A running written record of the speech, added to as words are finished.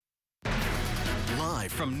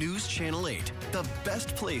Live from News Channel 8, the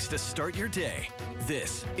best place to start your day.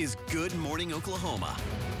 This is Good Morning Oklahoma.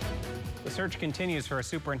 The search continues for a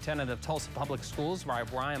superintendent of Tulsa Public Schools, while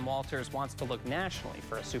Ryan Walters wants to look nationally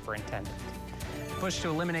for a superintendent. Push to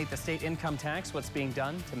eliminate the state income tax, what's being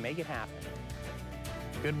done to make it happen.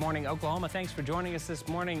 Good morning, Oklahoma. Thanks for joining us this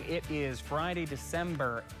morning. It is Friday,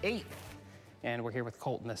 December 8th. And we're here with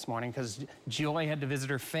Colton this morning because Joy had to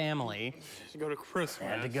visit her family. To go to Christmas.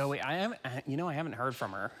 Had to go. I haven't heard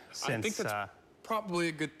from her since. I think that's probably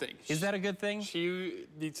a good thing. Is that a good thing? She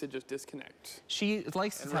needs to just disconnect. She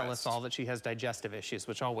likes to tell us all that she has digestive issues,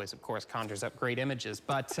 which always, of course, conjures up great images.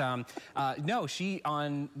 But no, she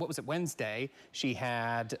on, what was it, Wednesday, she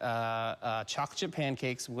had chocolate chip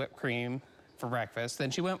pancakes, whipped cream for breakfast.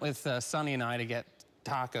 Then she went with Sonny and I to get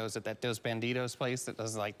tacos at that Dos Banditos place that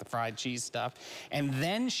does like the fried cheese stuff. And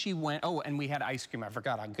then she went, oh, and we had ice cream, I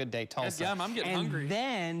forgot, on Good Day Tulsa. Yeah, I'm getting hungry. And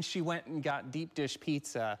then she went and got deep dish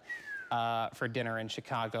pizza for dinner in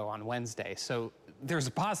Chicago on Wednesday. So there's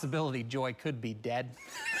a possibility Joy could be dead.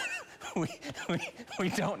 we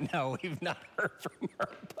don't know. We've not heard from her,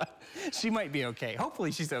 but she might be okay.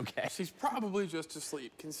 Hopefully she's okay. She's probably just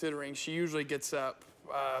asleep, considering she usually gets up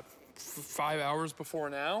 5 hours before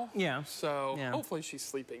now. Yeah. So hopefully she's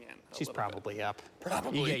sleeping in. She's probably up.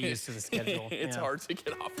 Probably. You get used to the schedule. It's hard to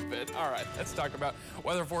get off of it. All right, let's talk about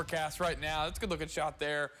weather forecast right now. That's a good looking shot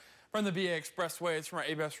there from the BA Expressway. It's from our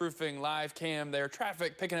ABS Roofing live cam there.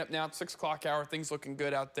 Traffic picking up now at 6 o'clock hour. Things looking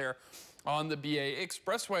good out there on the BA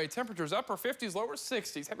Expressway. Temperatures upper 50s, lower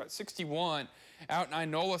 60s. How about 61 out in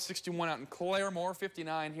Inola, 61 out in Claremore,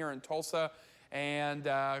 59 here in Tulsa. And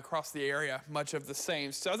across the area, much of the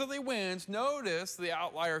same. Southerly winds, notice the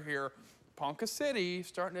outlier here. Ponca City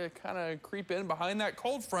starting to kind of creep in behind that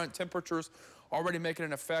cold front. Temperatures already making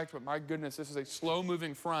an effect, but my goodness, this is a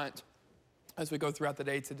slow-moving front as we go throughout the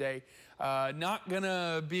day today. Not going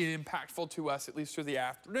to be impactful to us, at least through the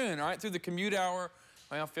afternoon. All right, through the commute hour,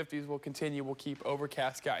 well, 50s will continue. We'll keep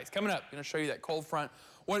overcast skies. Coming up, going to show you that cold front,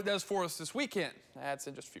 what it does for us this weekend. That's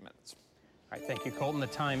in just a few minutes. All right, thank you, Colton. The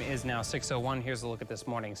time is now 6:01. Here's a look at this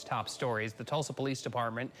morning's top stories. The Tulsa Police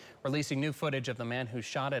Department releasing new footage of the man who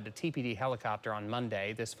shot at a TPD helicopter on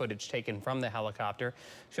Monday. This footage taken from the helicopter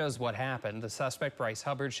shows what happened. The suspect, Bryce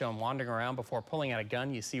Hubbard, shown wandering around before pulling out a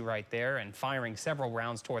gun you see right there and firing several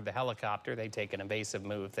rounds toward the helicopter. They take an evasive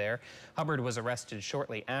move there. Hubbard was arrested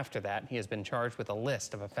shortly after that. He has been charged with a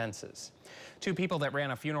list of offenses. Two people that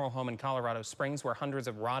ran a funeral home in Colorado Springs where hundreds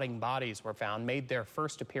of rotting bodies were found made their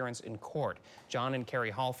first appearance in court. John and Carrie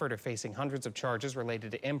Halford are facing hundreds of charges related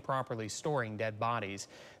to improperly storing dead bodies.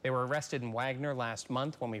 They were arrested in Wagner last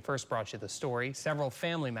month when we first brought you the story. Several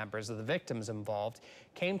family members of the victims involved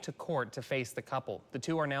came to court to face the couple. The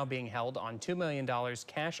two are now being held on $2 million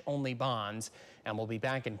cash-only bonds and will be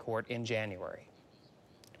back in court in January.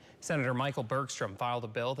 Senator Michael Bergstrom filed a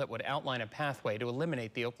bill that would outline a pathway to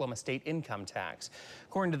eliminate the Oklahoma state income tax.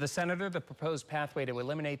 According to the senator, the proposed pathway to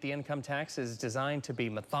eliminate the income tax is designed to be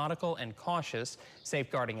methodical and cautious,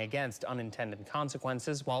 safeguarding against unintended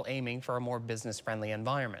consequences while aiming for a more business-friendly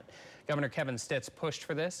environment. Governor Kevin Stitt pushed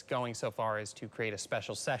for this, going so far as to create a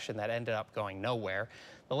special session that ended up going nowhere.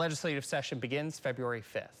 The legislative session begins February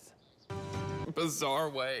 5th. Bizarre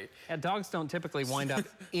way. Yeah, dogs don't typically wind up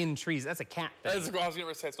in trees. That's a cat thing. That's what I was going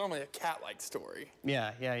to say. It's normally a cat-like story.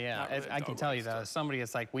 Yeah. Really I can tell you, though, somebody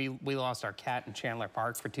is like, we lost our cat in Chandler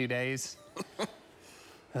Park for 2 days.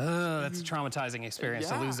 That's a traumatizing experience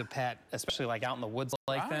to lose a pet, especially like out in the woods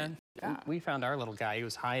like that. Yeah. We found our little guy. He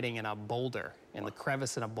was hiding in a boulder, in the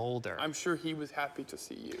crevice in a boulder. I'm sure he was happy to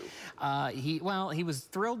see you. He was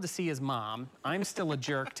thrilled to see his mom. I'm still a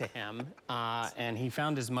jerk to him, and he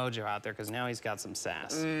found his mojo out there because now he's got some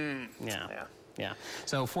sass. Yeah.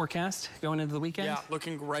 So forecast going into the weekend? Yeah,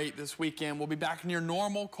 looking great this weekend. We'll be back near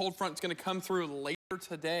normal. Cold front's going to come through later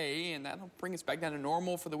today, and that'll bring us back down to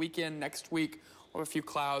normal for the weekend. Next week, we'll have a few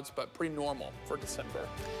clouds, but pretty normal for December.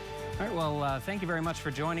 All right, well, thank you very much for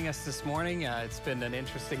joining us this morning. It's been an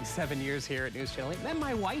interesting 7 years here at News Channel 8. And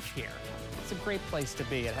my wife here. It's a great place to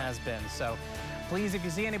be. It has been. So please, if you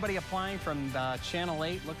see anybody applying from Channel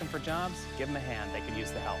 8 looking for jobs, give them a hand. They could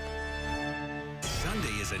use the help.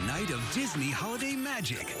 Sunday is a night of Disney holiday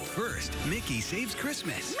magic. First, Mickey Saves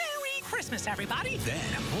Christmas. Merry Christmas, everybody! Then,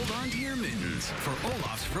 hold on to your mittens for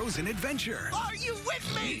Olaf's Frozen Adventure. Are you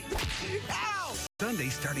with me? Ow! Sunday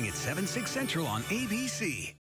starting at 7/6 Central on ABC.